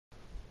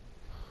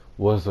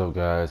What's up,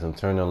 guys?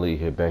 EternalElite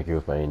here, back here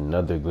with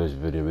another glitch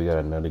video. We got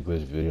another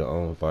glitch video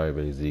on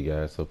Firebase Z,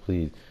 guys. So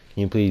please,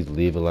 can you please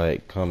leave a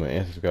like, comment,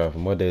 and subscribe for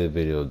more daily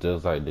videos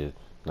just like this.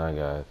 Now,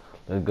 guys,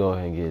 let's go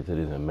ahead and get into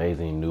this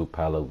amazing new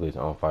pilot glitch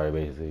on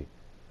Firebase Z.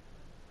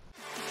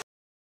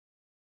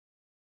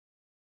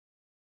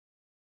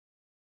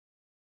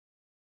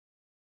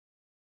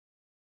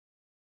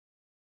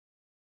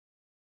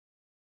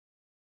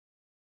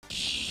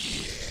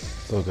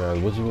 So, guys,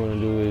 what you want to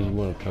do is you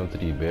want to come to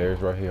these barriers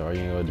right here. All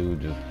you gonna do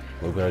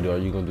is all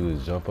you gonna do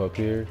is jump up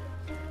here,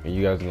 and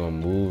you guys are gonna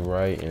move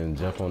right and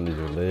jump on this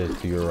ledge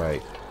to your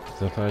right.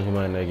 Sometimes you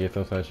might not get,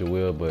 sometimes you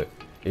will, but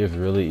it's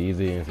really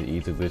easy and it's an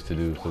easy glitch to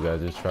do. So,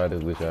 guys, just try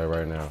this glitch out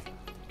right now.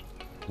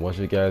 Once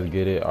you guys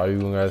get it, all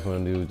you guys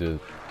want to do is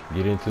just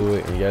get into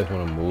it, and you guys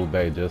want to move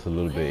back just a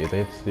little bit.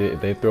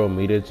 If they throw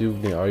meat at you,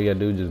 then all you gotta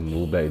do is just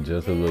move back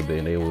just a little bit,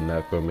 and they will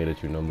not throw meat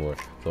at you no more.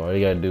 So all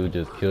you gotta do is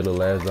just kill the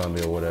last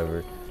zombie or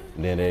whatever.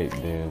 Then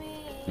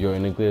you're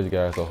in the glitch,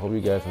 guys. So I hope you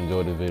guys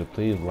enjoyed this video.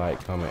 Please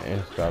like, comment, and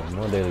subscribe for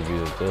more daily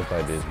videos just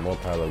like this, more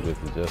pilot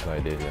glitches just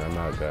like this. And I'm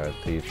out, guys.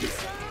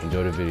 Peace.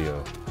 Enjoy the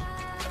video.